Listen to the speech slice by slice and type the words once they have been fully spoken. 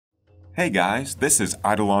Hey guys, this is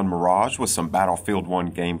Eidolon Mirage with some Battlefield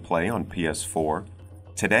 1 gameplay on PS4.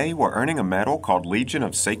 Today we're earning a medal called Legion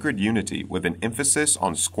of Sacred Unity with an emphasis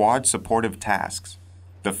on squad supportive tasks.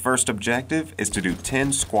 The first objective is to do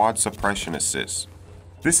 10 squad suppression assists.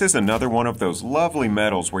 This is another one of those lovely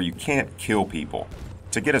medals where you can't kill people.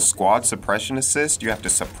 To get a squad suppression assist, you have to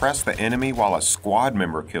suppress the enemy while a squad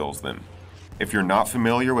member kills them. If you're not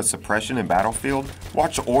familiar with suppression in Battlefield,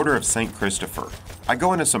 watch Order of St. Christopher. I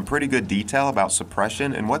go into some pretty good detail about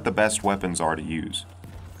suppression and what the best weapons are to use.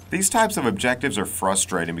 These types of objectives are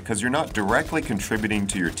frustrating because you're not directly contributing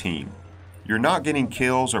to your team. You're not getting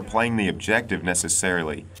kills or playing the objective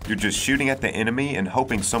necessarily, you're just shooting at the enemy and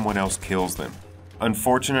hoping someone else kills them.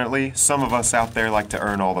 Unfortunately, some of us out there like to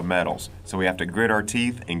earn all the medals, so we have to grit our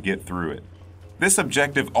teeth and get through it. This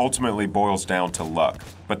objective ultimately boils down to luck,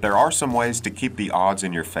 but there are some ways to keep the odds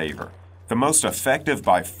in your favor. The most effective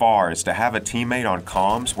by far is to have a teammate on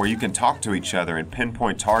comms where you can talk to each other and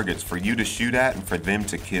pinpoint targets for you to shoot at and for them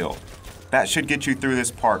to kill. That should get you through this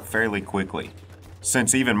part fairly quickly.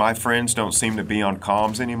 Since even my friends don't seem to be on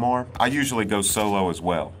comms anymore, I usually go solo as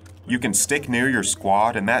well. You can stick near your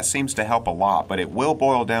squad and that seems to help a lot, but it will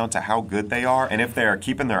boil down to how good they are and if they are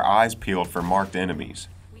keeping their eyes peeled for marked enemies.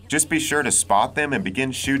 Just be sure to spot them and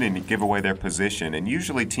begin shooting to give away their position, and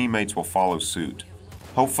usually teammates will follow suit.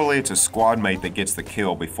 Hopefully it's a squad mate that gets the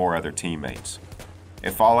kill before other teammates.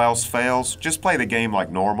 If all else fails, just play the game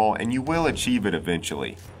like normal and you will achieve it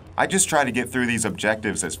eventually. I just try to get through these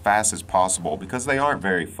objectives as fast as possible because they aren't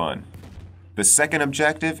very fun. The second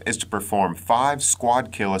objective is to perform 5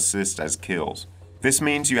 squad kill assists as kills. This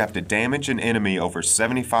means you have to damage an enemy over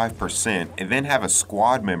 75% and then have a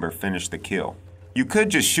squad member finish the kill. You could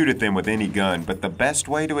just shoot at them with any gun, but the best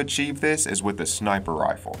way to achieve this is with a sniper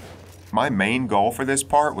rifle. My main goal for this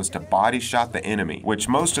part was to body shot the enemy, which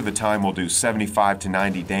most of the time will do 75 to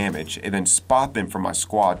 90 damage, and then spot them from my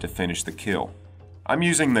squad to finish the kill. I'm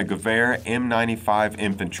using the Gewehr M95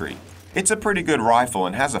 Infantry. It's a pretty good rifle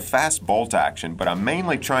and has a fast bolt action, but I'm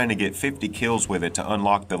mainly trying to get 50 kills with it to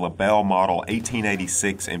unlock the Lebel Model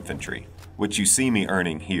 1886 Infantry, which you see me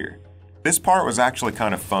earning here. This part was actually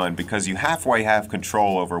kind of fun because you halfway have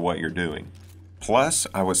control over what you're doing. Plus,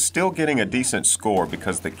 I was still getting a decent score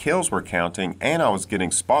because the kills were counting and I was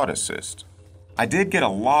getting spot assists. I did get a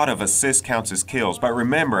lot of assist counts as kills, but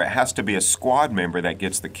remember it has to be a squad member that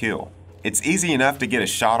gets the kill. It's easy enough to get a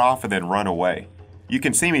shot off and then run away. You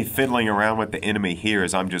can see me fiddling around with the enemy here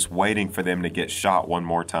as I'm just waiting for them to get shot one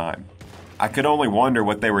more time. I could only wonder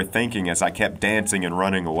what they were thinking as I kept dancing and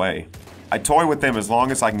running away. I toy with them as long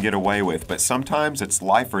as I can get away with, but sometimes it's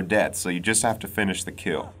life or death, so you just have to finish the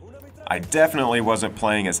kill. I definitely wasn't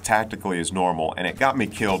playing as tactically as normal, and it got me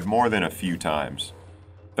killed more than a few times.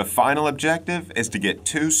 The final objective is to get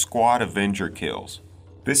 2 squad avenger kills.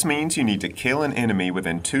 This means you need to kill an enemy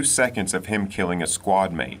within 2 seconds of him killing a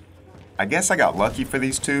squad mate. I guess I got lucky for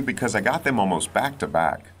these two because I got them almost back to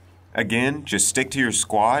back. Again, just stick to your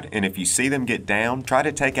squad, and if you see them get down, try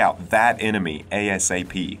to take out that enemy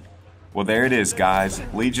ASAP. Well, there it is, guys,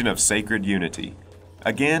 Legion of Sacred Unity.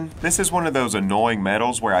 Again, this is one of those annoying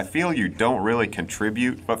medals where I feel you don't really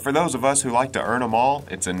contribute, but for those of us who like to earn them all,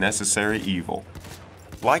 it's a necessary evil.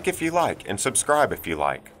 Like if you like, and subscribe if you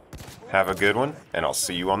like. Have a good one, and I'll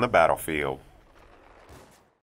see you on the battlefield.